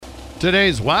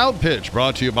Today's Wild Pitch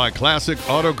brought to you by Classic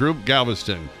Auto Group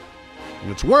Galveston.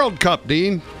 It's World Cup,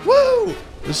 Dean. Woo!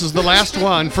 This is the last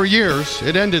one for years.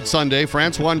 It ended Sunday.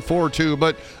 France won 4-2,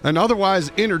 but an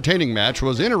otherwise entertaining match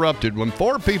was interrupted when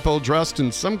four people dressed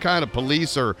in some kind of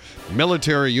police or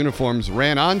military uniforms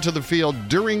ran onto the field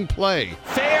during play.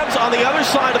 Fans on the other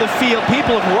side of the field,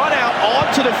 people have run out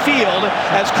onto the field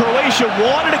as Croatia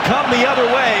wanted to come the other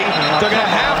way. They're going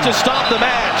to have to stop the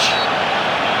match.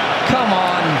 Come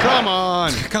on. Come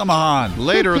on. Come on.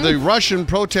 Later, the Russian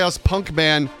protest punk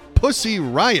band Pussy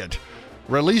Riot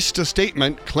released a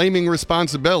statement claiming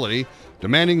responsibility,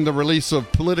 demanding the release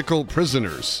of political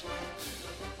prisoners.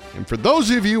 And for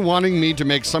those of you wanting me to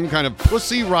make some kind of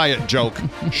Pussy Riot joke,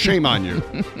 shame on you.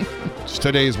 It's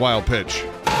today's Wild Pitch.